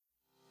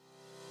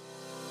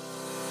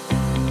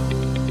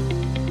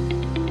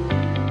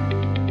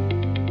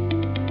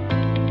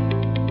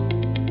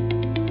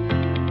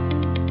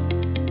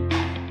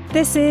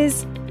This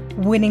is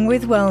Winning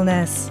with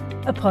Wellness,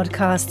 a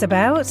podcast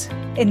about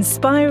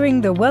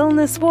inspiring the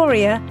wellness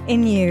warrior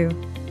in you.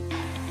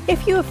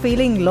 If you are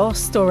feeling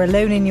lost or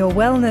alone in your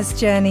wellness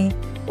journey,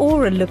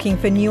 or are looking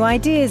for new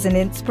ideas and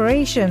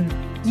inspiration,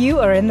 you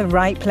are in the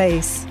right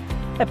place.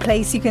 A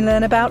place you can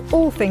learn about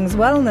all things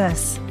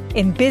wellness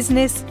in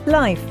business,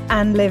 life,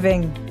 and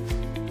living.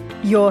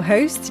 Your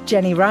host,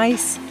 Jenny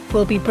Rice,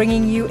 will be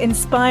bringing you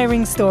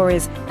inspiring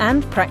stories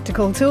and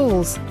practical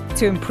tools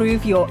to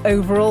improve your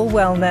overall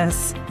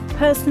wellness,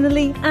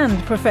 personally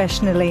and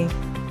professionally.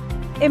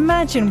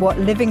 Imagine what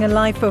living a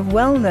life of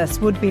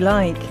wellness would be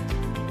like.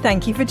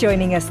 Thank you for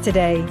joining us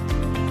today.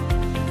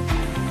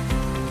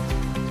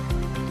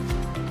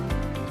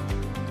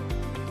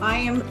 I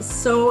am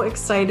so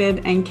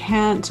excited and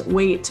can't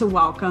wait to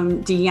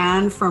welcome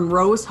Deanne from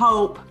Rose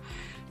Hope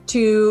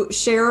to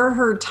share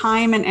her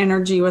time and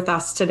energy with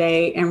us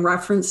today in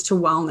reference to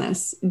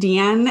wellness.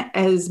 Deanne,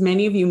 as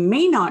many of you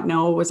may not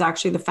know, was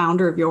actually the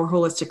founder of Your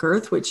Holistic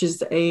Earth, which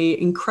is an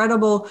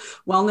incredible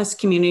wellness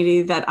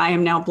community that I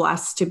am now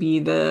blessed to be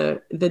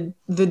the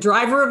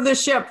driver of the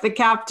ship, the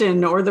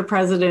captain or the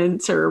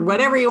president or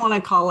whatever you want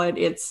to call it.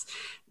 It's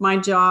my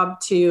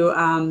job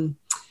to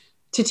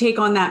take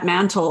on that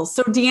mantle.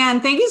 So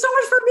Deanne, thank you so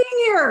much for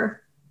being here.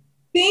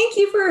 Thank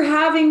you for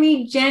having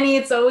me, Jenny.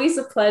 It's always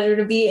a pleasure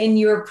to be in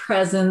your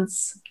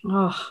presence.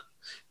 Oh,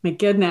 my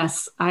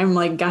goodness. I'm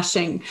like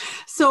gushing.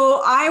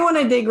 So I want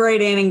to dig right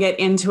in and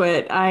get into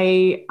it.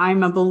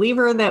 I'm a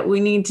believer that we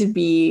need to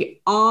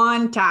be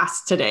on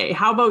task today.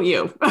 How about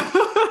you?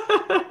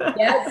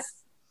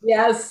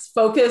 Yes.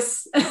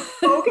 Focus.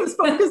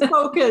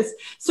 Focus.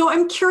 So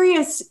I'm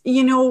curious,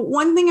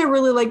 one thing I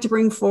really like to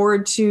bring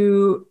forward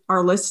to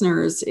our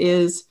listeners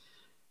is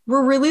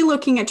we're really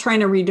looking at trying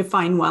to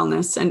redefine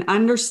wellness and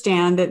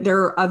understand that there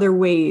are other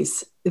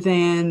ways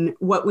than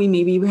what we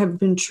maybe have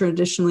been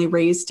traditionally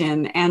raised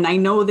in. And I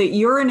know that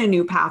you're in a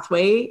new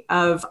pathway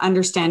of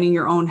understanding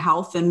your own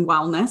health and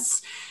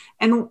wellness.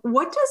 And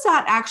what does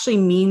that actually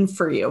mean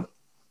for you?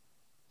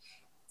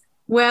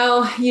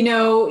 Well,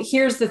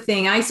 here's the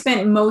thing. I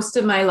spent most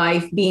of my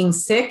life being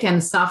sick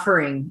and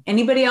suffering.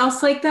 Anybody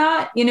else like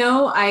that?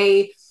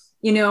 I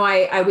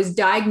was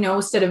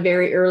diagnosed at a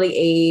very early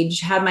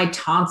age, had my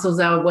tonsils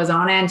out, was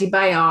on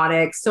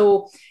antibiotics.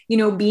 So,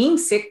 being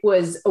sick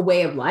was a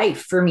way of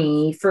life for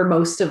me for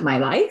most of my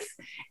life.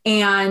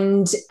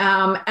 And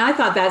I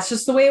thought that's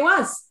just the way it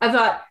was. I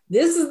thought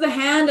this is the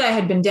hand I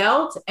had been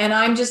dealt and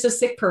I'm just a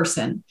sick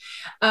person.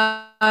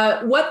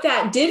 What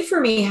that did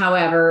for me,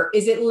 however,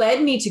 is it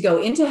led me to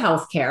go into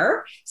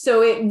healthcare.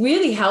 So it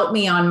really helped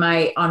me on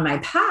my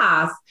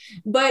path.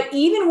 But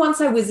even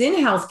once I was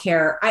in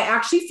healthcare, I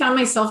actually found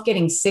myself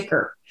getting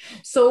sicker.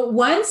 So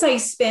once I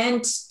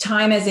spent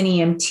time as an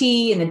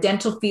EMT in the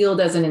dental field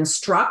as an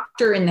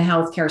instructor in the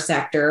healthcare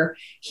sector,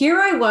 here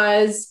I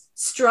was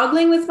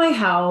struggling with my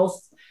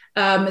health,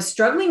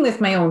 struggling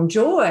with my own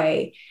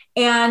joy.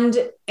 And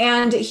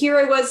here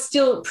I was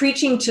still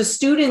preaching to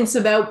students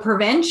about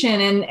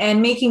prevention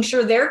and making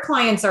sure their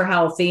clients are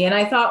healthy. And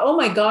I thought, oh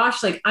my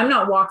gosh, I'm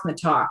not walking the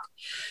talk.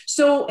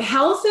 So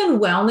health and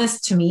wellness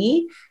to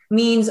me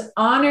means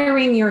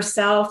honoring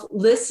yourself,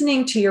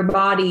 listening to your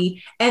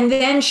body, and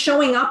then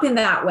showing up in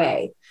that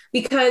way.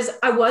 Because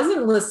I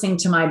wasn't listening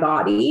to my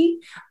body.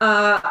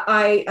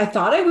 I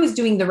thought I was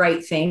doing the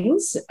right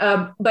things,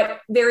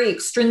 but very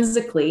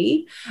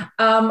extrinsically.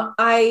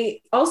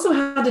 I also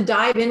had to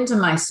dive into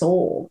my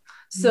soul.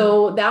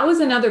 So that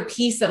was another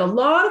piece that a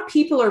lot of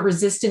people are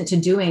resistant to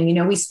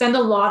doing. We spend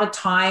a lot of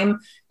time,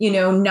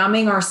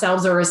 numbing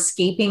ourselves or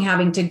escaping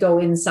having to go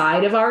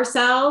inside of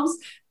ourselves.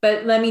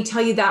 But let me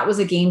tell you, that was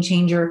a game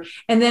changer.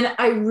 And then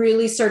I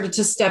really started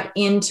to step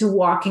into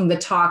walking the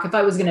talk. If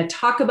I was going to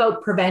talk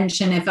about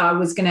prevention, if I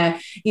was going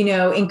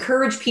to,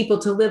 encourage people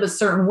to live a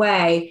certain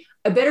way,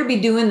 I better be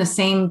doing the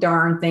same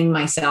darn thing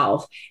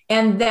myself.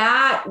 And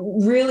that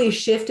really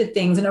shifted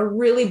things in a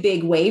really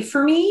big way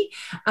for me,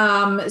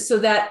 so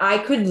that I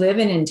could live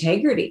in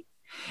integrity.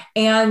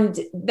 And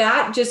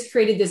that just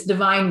created this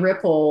divine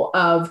ripple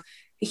of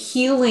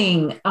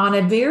healing on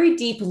a very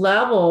deep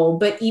level,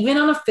 but even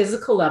on a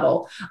physical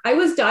level. I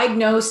was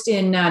diagnosed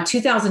in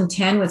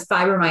 2010 with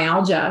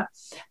fibromyalgia.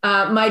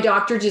 My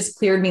doctor just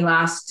cleared me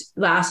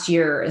last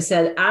year and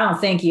said, I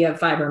don't think you have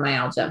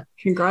fibromyalgia.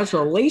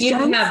 Congratulations.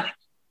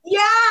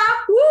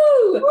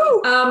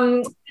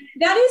 Woo!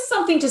 That is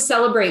something to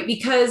celebrate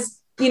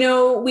because,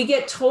 we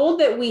get told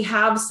that we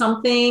have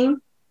something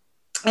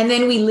and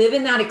then we live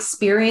in that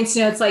experience.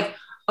 It's like,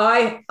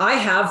 I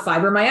have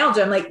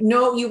fibromyalgia. I'm like,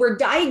 no, you were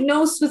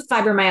diagnosed with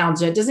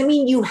fibromyalgia. It doesn't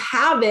mean you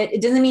have it.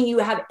 It doesn't mean you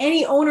have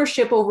any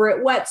ownership over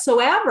it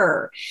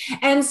whatsoever.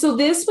 And so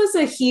this was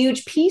a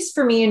huge piece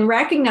for me in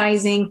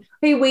recognizing,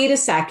 hey, wait a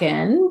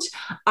second,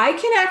 I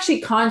can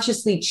actually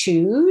consciously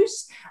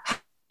choose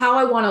how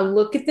I want to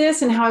look at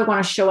this and how I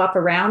want to show up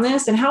around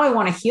this and how I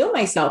want to heal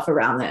myself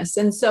around this.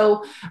 And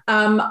so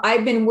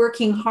I've been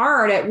working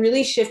hard at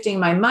really shifting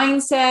my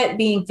mindset,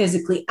 being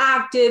physically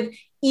active,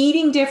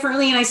 eating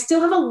differently. And I still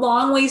have a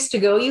long ways to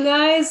go, you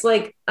guys.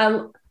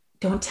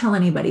 don't tell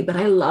anybody, but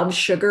I love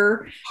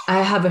sugar.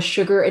 I have a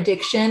sugar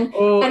addiction,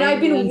 and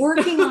I've been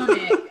working on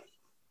it.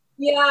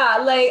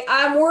 Yeah, like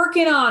I'm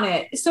working on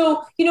it.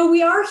 So,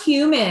 we are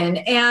human,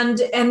 and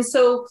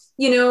so,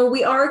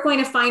 we are going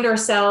to find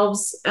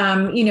ourselves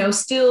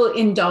still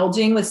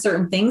indulging with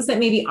certain things that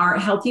maybe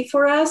aren't healthy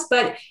for us,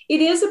 but it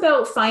is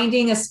about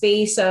finding a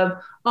space of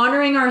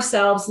honoring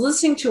ourselves,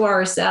 listening to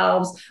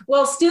ourselves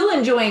while still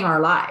enjoying our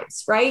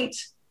lives, right?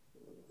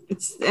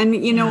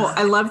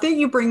 I love that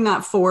you bring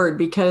that forward,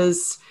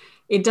 because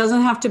it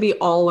doesn't have to be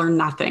all or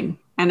nothing.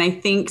 And I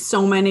think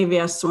so many of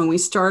us, when we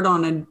start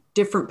on a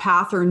different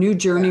path or a new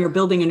journey or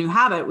building a new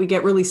habit, we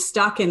get really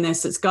stuck in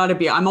this. It's got to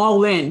be, I'm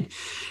all in.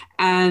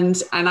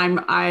 And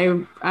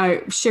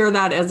I share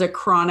that as a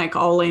chronic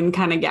all in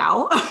kind of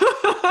gal.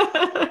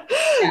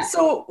 Yeah.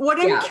 So what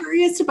I'm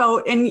curious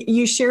about, and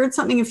you shared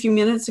something a few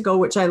minutes ago,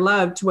 which I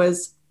loved,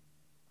 was,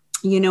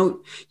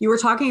 you were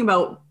talking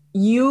about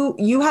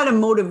you had a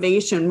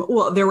motivation.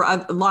 Well, there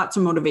were lots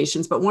of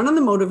motivations, but one of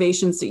the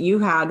motivations that you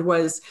had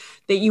was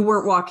that you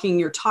weren't walking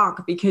your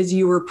talk because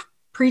you were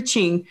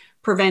preaching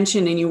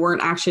prevention and you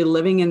weren't actually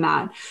living in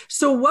that.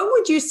 So what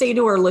would you say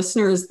to our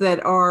listeners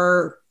that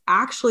are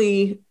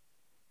actually,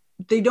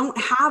 they don't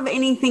have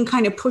anything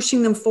kind of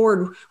pushing them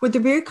forward? Would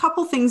there be a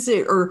couple things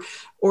that,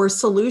 or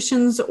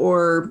solutions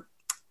or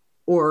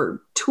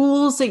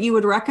tools that you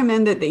would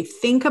recommend that they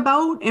think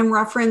about in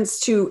reference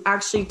to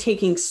actually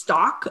taking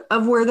stock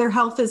of where their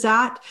health is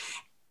at?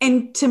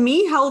 And to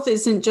me, health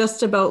isn't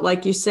just about,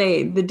 like you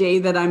say, the day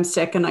that I'm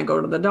sick and I go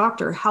to the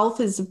doctor. Health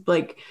is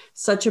like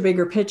such a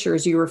bigger picture,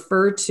 as you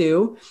refer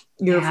to.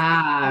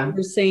 You're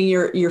saying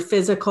your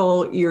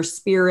physical, your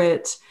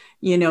spirit,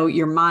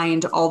 your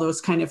mind, all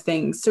those kind of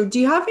things. So do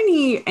you have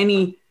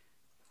any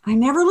I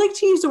never like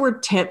to use the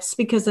word tips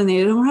because then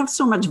they don't have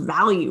so much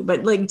value,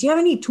 but like, do you have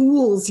any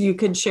tools you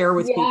could share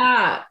with people?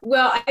 Yeah.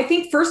 Well, I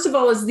think first of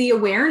all is the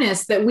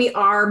awareness that we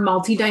are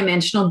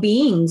multidimensional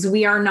beings.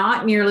 We are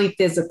not merely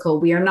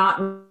physical. We are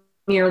not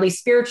merely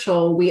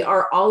spiritual. We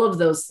are all of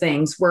those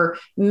things. We're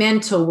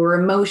mental,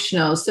 we're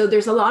emotional. So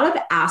there's a lot of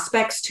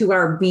aspects to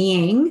our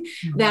being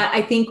that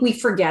I think we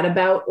forget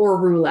about or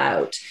rule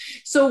out.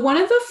 So one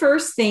of the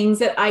first things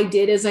that I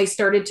did as I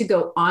started to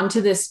go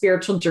onto this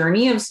spiritual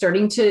journey of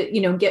starting to,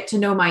 get to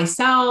know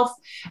myself,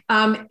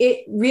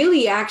 it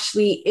really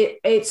actually,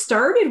 it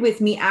started with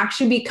me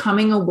actually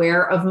becoming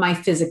aware of my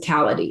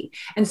physicality.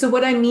 And so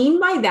what I mean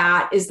by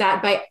that is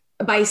that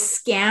by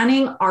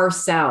scanning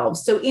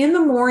ourselves. So in the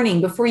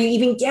morning, before you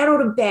even get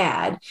out of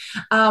bed,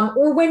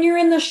 or when you're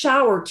in the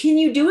shower, can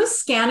you do a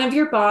scan of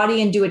your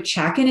body and do a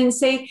check-in and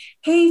say,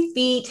 hey,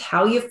 feet,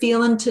 how you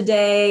feeling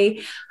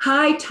today?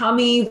 Hi,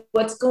 tummy,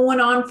 what's going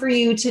on for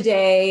you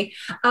today?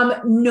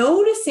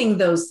 Noticing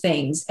those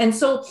things. And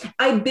so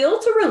I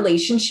built a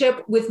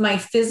relationship with my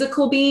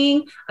physical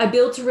being. I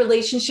built a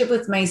relationship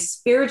with my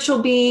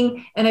spiritual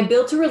being, and I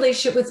built a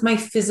relationship with my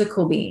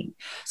physical being.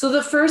 So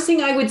the first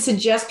thing I would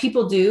suggest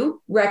people do,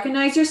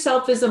 recognize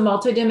yourself as a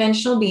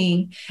multidimensional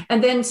being,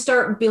 and then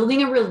start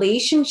building a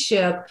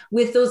relationship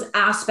with those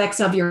aspects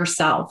of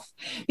yourself.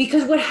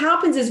 Because what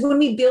happens is when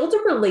we build a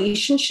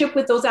relationship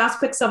with those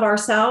aspects of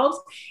ourselves,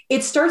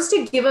 it starts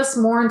to give us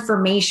more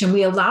information.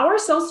 We allow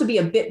ourselves to be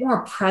a bit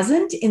more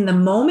present in the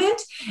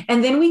moment,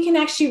 and then we can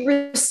actually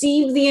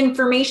receive the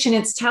information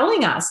it's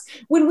telling us.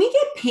 When we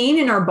get pain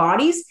in our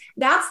bodies,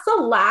 that's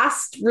the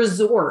last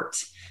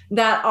resort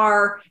that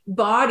our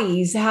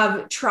bodies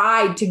have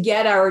tried to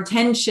get our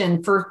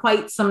attention for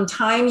quite some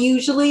time,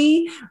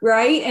 usually,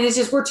 right? And it's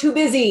just, we're too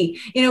busy.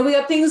 We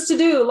got things to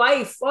do,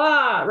 life,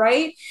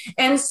 right?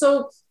 And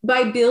so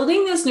by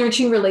building this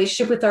nurturing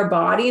relationship with our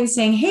body and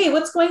saying, hey,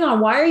 what's going on?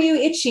 Why are you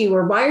itchy?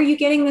 Or why are you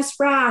getting this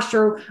rash?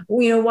 Or,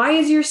 why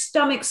is your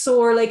stomach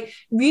sore? Like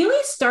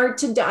really start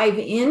to dive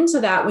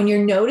into that when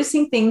you're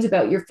noticing things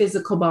about your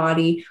physical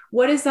body.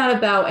 What is that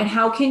about? And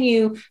how can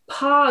you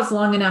pause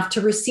long enough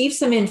to receive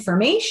some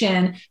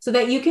information so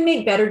that you can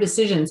make better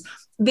decisions?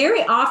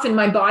 Very often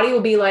my body will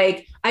be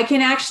like, I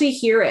can actually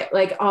hear it.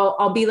 Like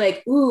I'll be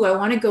like, ooh, I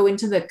want to go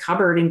into the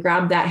cupboard and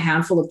grab that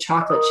handful of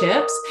chocolate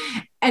chips.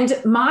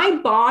 And my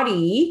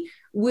body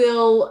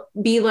will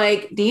be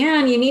like,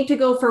 Deanne, you need to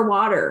go for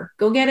water.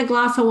 Go get a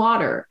glass of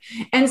water.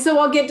 And so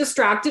I'll get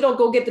distracted. I'll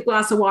go get the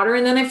glass of water.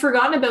 And then I've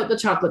forgotten about the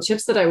chocolate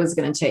chips that I was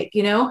going to take,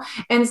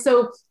 And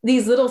so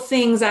these little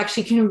things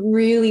actually can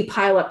really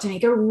pile up to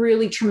make a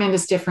really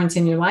tremendous difference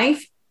in your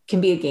life,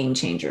 can be a game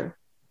changer.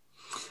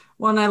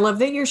 Well, and I love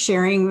that you're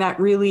sharing that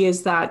really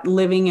is that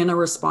living in a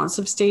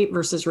responsive state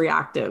versus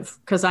reactive.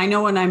 Because I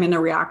know when I'm in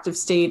a reactive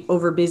state,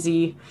 over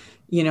busy,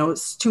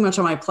 it's too much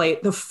on my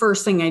plate. The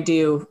first thing I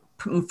do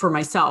for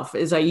myself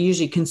is I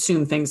usually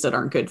consume things that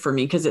aren't good for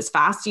me because it's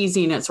fast,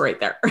 easy, and it's right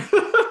there.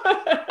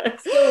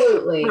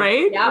 Absolutely.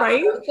 Right? Yeah,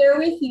 right?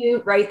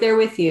 Right there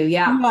with you.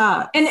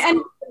 Yeah.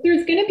 And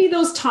there's going to be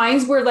those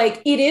times where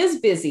like, it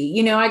is busy,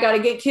 I got to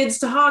get kids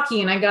to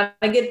hockey and I got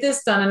to get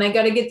this done and I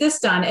got to get this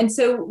done. And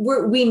so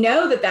we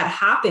know that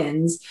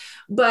happens,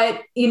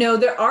 but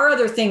there are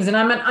other things, and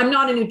I'm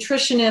not a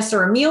nutritionist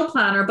or a meal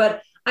planner,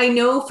 but I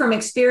know from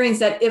experience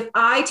that if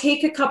I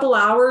take a couple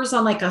hours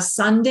on like a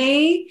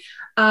Sunday,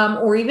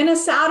 or even a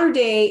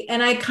Saturday,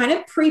 and I kind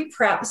of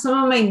pre-prep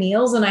some of my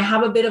meals and I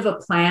have a bit of a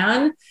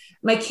plan,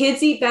 my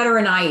kids eat better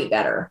and I eat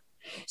better.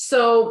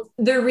 So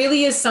there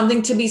really is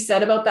something to be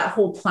said about that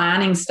whole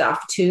planning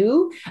stuff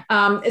too.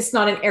 It's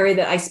not an area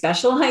that I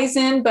specialize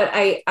in, but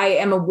I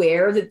am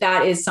aware that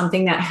that is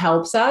something that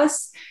helps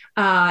us.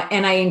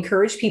 And I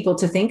encourage people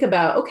to think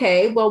about,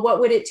 okay, well, what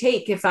would it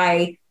take if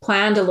I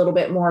planned a little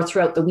bit more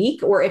throughout the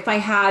week? Or if I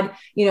had,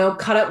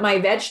 cut up my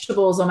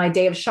vegetables on my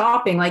day of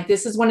shopping, like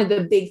this is one of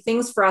the big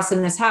things for us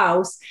in this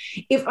house.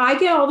 If I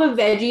get all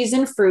the veggies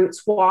and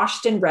fruits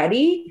washed and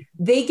ready,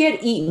 they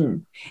get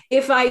eaten.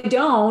 If I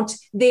don't,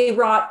 they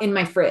rot in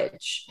my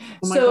fridge.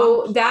 Oh my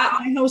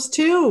gosh, my house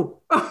too.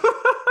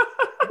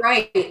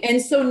 Right.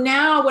 And so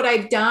now what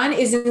I've done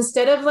is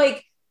instead of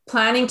like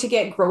planning to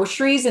get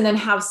groceries and then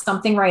have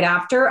something right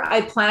after,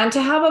 I plan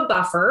to have a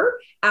buffer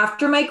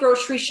after my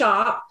grocery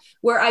shop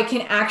where I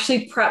can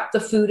actually prep the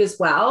food as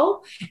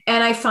well.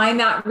 And I find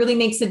that really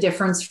makes a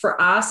difference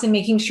for us in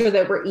making sure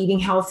that we're eating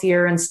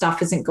healthier and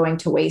stuff isn't going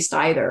to waste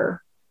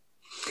either.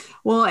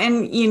 Well,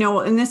 and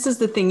and this is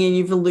the thing, and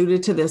you've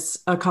alluded to this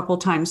a couple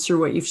times through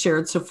what you've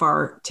shared so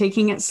far,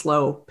 taking it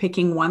slow,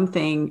 picking one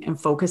thing and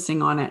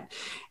focusing on it.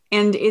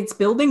 And it's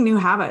building new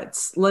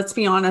habits. Let's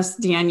be honest,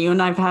 Deanne, you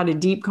and I've had a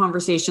deep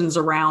conversations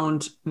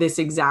around this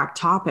exact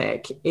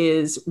topic.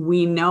 Is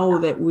we know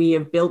that we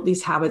have built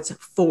these habits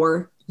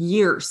for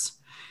years.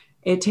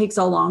 It takes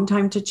a long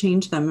time to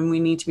change them, and we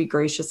need to be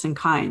gracious and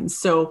kind.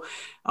 So,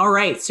 all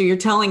right. So you're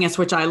telling us,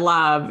 which I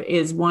love,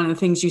 is one of the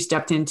things you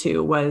stepped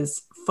into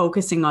was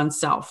focusing on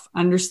self,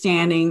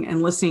 understanding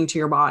and listening to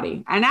your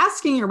body and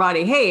asking your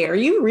body, hey, are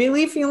you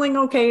really feeling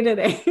okay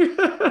today?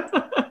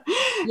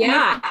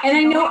 Yeah. And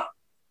I know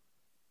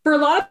for a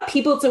lot of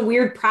people, it's a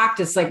weird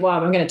practice. Like,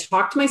 well, I'm going to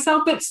talk to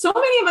myself, but so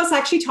many of us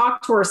actually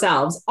talk to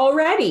ourselves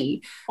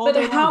already. But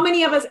how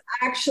many of us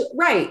actually,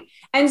 right.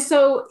 And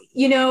so,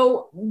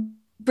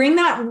 bring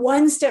that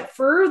one step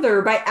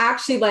further by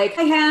actually like,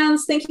 hi,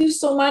 Hans, thank you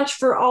so much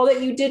for all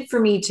that you did for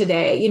me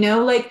today.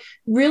 Like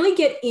really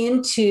get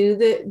into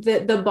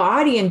the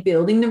body and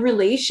building the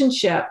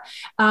relationship.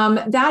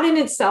 That in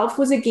itself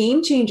was a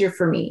game changer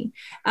for me.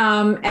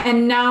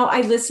 And now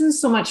I listen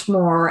so much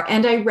more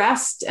and I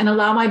rest and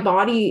allow my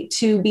body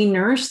to be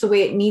nourished the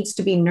way it needs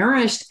to be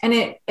nourished.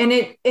 The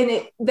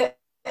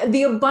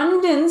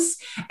abundance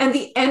and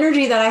the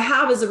energy that I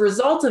have as a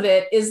result of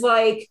it is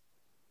like,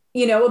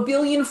 a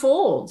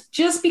billion-fold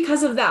just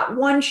because of that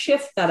one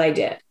shift that I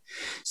did.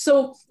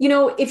 So,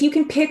 if you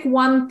can pick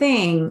one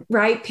thing,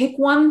 right? Pick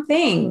one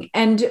thing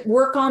and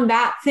work on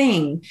that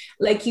thing.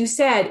 Like you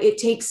said, it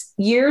takes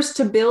years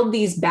to build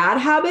these bad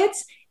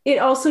habits. It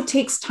also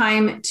takes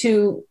time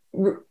to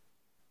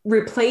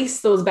replace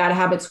those bad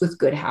habits with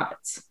good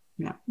habits.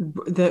 Yeah,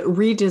 the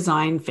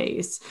redesign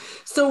phase.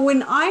 So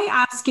when I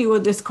ask you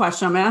this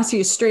question, I'm going to ask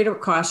you a straight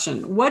up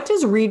question. What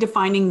does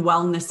redefining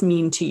wellness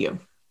mean to you?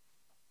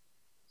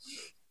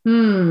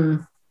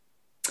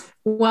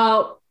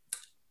 Well,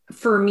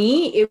 for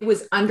me, it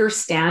was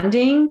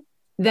understanding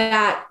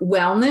that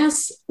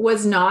wellness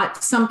was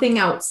not something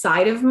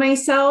outside of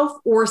myself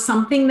or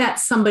something that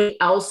somebody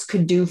else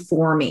could do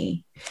for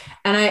me.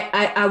 And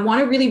I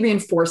want to really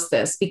reinforce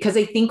this because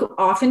I think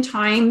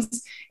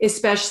oftentimes,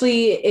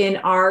 especially in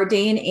our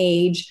day and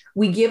age,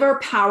 we give our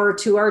power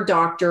to our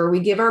doctor. We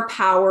give our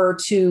power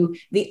to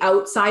the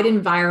outside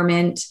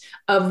environment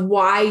of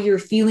why you're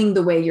feeling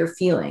the way you're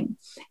feeling.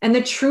 And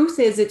the truth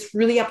is, it's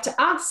really up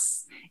to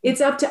us.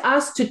 It's up to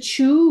us to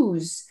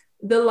choose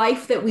the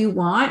life that we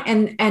want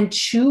and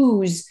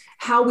choose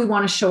how we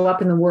want to show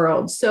up in the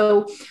world.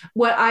 So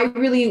what I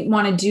really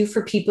want to do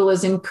for people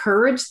is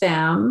encourage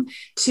them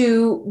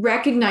to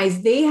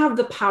recognize they have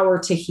the power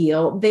to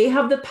heal. They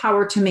have the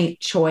power to make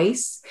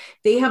choice.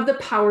 They have the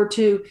power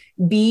to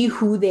be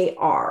who they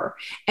are.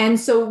 And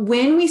so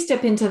when we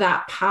step into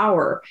that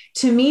power,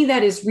 to me,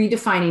 that is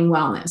redefining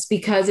wellness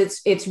because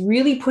it's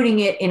really putting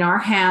it in our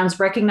hands,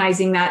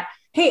 recognizing that,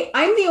 hey,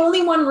 I'm the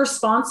only one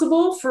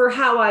responsible for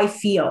how I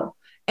feel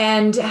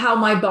and how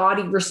my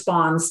body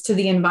responds to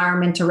the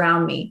environment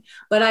around me.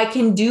 But I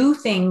can do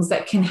things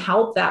that can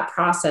help that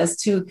process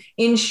to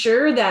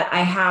ensure that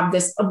I have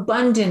this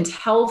abundant,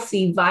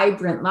 healthy,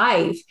 vibrant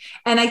life.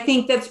 And I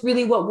think that's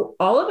really what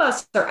all of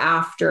us are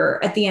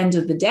after at the end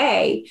of the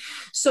day.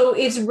 So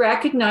it's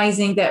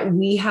recognizing that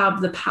we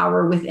have the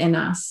power within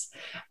us.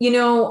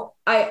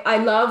 I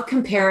love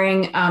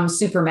comparing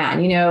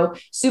Superman.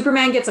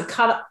 Superman gets a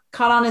cut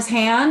on his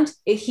hand,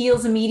 it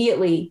heals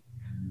immediately.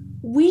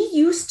 We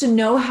used to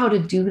know how to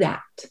do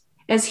that.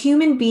 As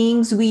human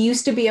beings, we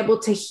used to be able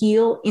to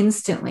heal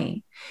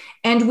instantly.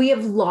 And we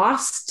have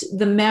lost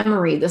the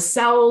memory, the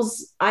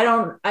cells.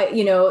 I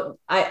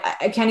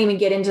can't even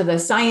get into the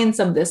science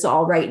of this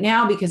all right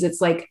now because it's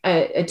like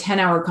a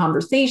 10-hour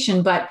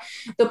conversation. But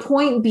the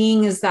point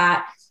being is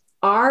that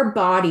our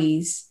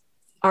bodies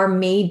are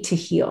made to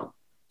heal.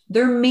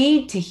 They're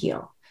made to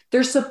heal.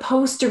 They're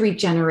supposed to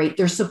regenerate.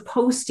 They're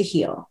supposed to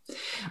heal.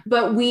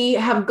 But we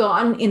have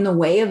gotten in the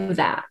way of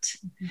that.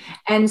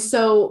 And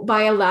so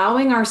by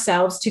allowing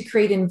ourselves to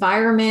create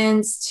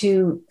environments,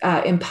 to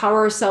empower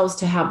ourselves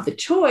to have the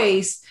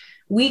choice,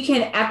 we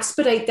can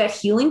expedite that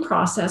healing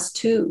process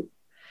too.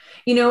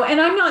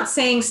 And I'm not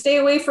saying stay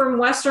away from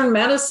Western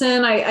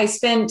medicine. I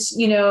spent,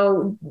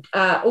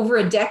 over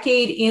a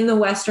decade in the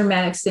Western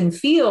medicine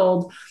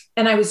field,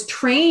 and I was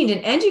trained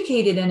and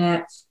educated in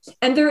it.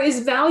 And there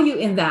is value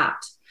in that.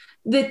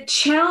 The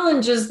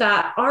challenge is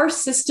that our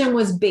system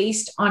was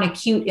based on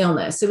acute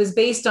illness. It was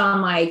based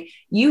on like,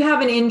 you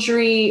have an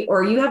injury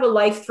or you have a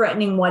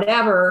life-threatening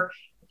whatever,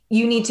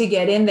 you need to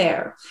get in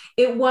there.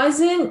 It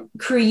wasn't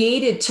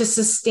created to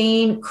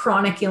sustain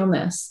chronic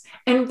illness.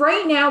 And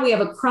right now we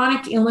have a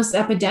chronic illness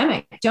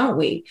epidemic, don't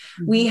we?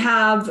 We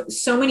have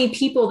so many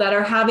people that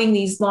are having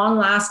these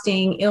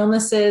long-lasting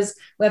illnesses,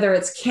 whether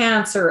it's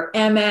cancer,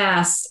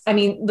 MS, I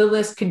mean, the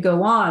list could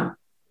go on.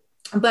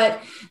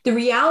 But the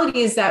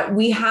reality is that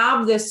we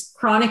have this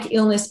chronic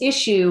illness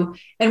issue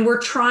and we're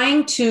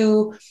trying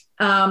to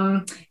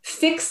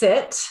fix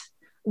it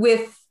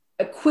with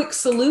a quick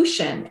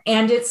solution,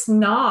 and it's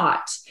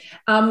not.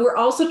 We're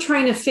also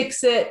trying to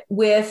fix it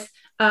with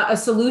a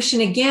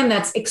solution, again,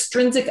 that's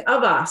extrinsic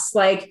of us.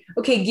 Like,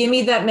 okay, give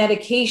me that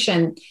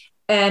medication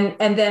and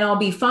then I'll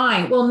be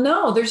fine. Well,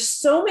 no, there's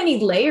so many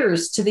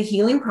layers to the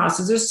healing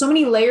process. There's so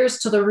many layers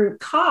to the root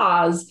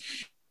cause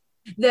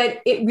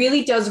that it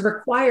really does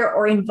require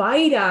or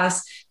invite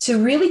us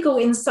to really go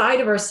inside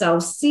of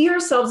ourselves, see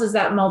ourselves as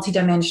that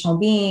multidimensional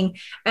being,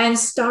 and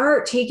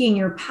start taking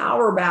your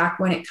power back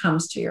when it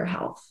comes to your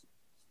health.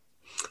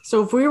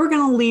 So if we were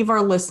going to leave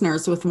our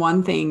listeners with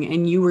one thing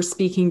and you were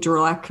speaking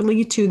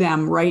directly to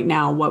them right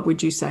now, what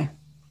would you say?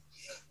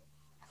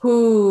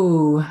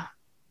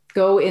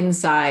 Go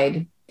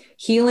inside.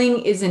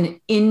 Healing is an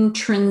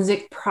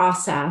intrinsic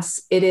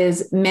process. It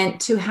is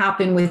meant to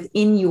happen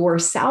within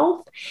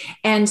yourself.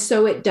 And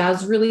so it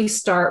does really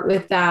start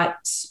with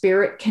that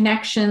spirit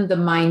connection, the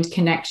mind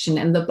connection,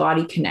 and the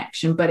body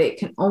connection, but it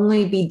can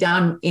only be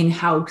done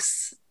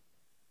in-house.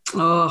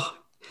 Oh,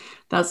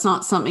 that's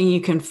not something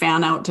you can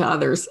fan out to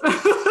others.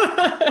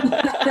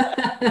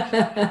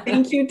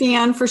 Thank you,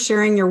 Deanne, for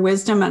sharing your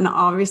wisdom and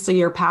obviously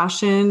your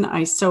passion.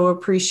 I so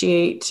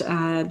appreciate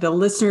the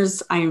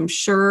listeners, I am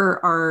sure,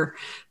 are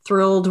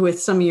thrilled with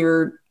some of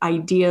your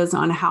ideas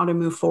on how to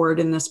move forward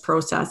in this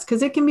process,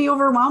 because it can be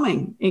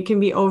overwhelming. It can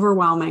be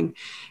overwhelming.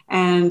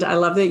 And I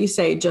love that you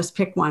say, just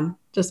pick one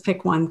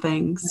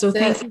thing. So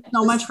thank you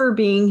so much for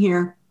being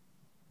here.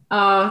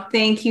 Oh,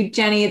 thank you,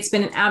 Jenny. It's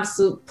been an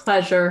absolute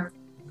pleasure.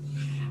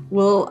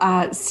 We'll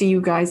see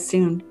you guys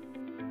soon.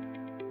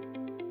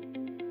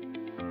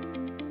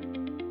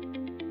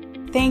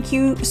 Thank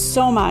you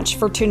so much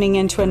for tuning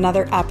in to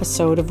another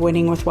episode of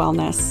Winning with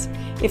Wellness.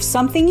 If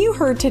something you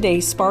heard today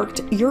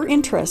sparked your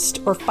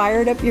interest or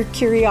fired up your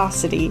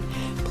curiosity,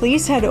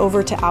 please head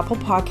over to Apple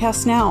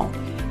Podcasts now,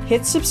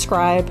 hit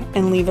subscribe,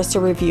 and leave us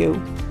a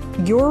review.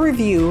 Your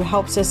review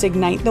helps us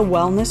ignite the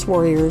wellness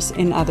warriors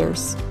in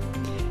others.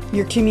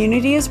 Your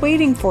community is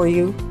waiting for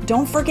you.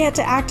 Don't forget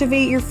to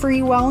activate your free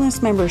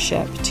wellness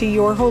membership to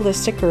Your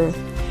Holistic Earth.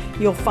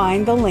 You'll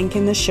find the link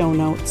in the show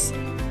notes.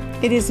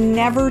 It is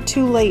never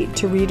too late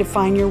to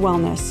redefine your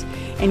wellness,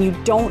 and you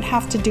don't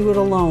have to do it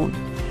alone.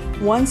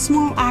 One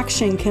small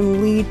action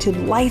can lead to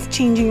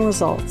life-changing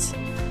results.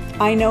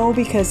 I know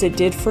because it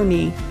did for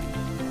me.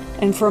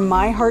 And from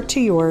my heart to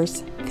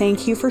yours,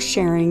 thank you for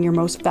sharing your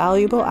most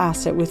valuable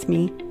asset with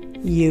me,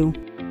 you.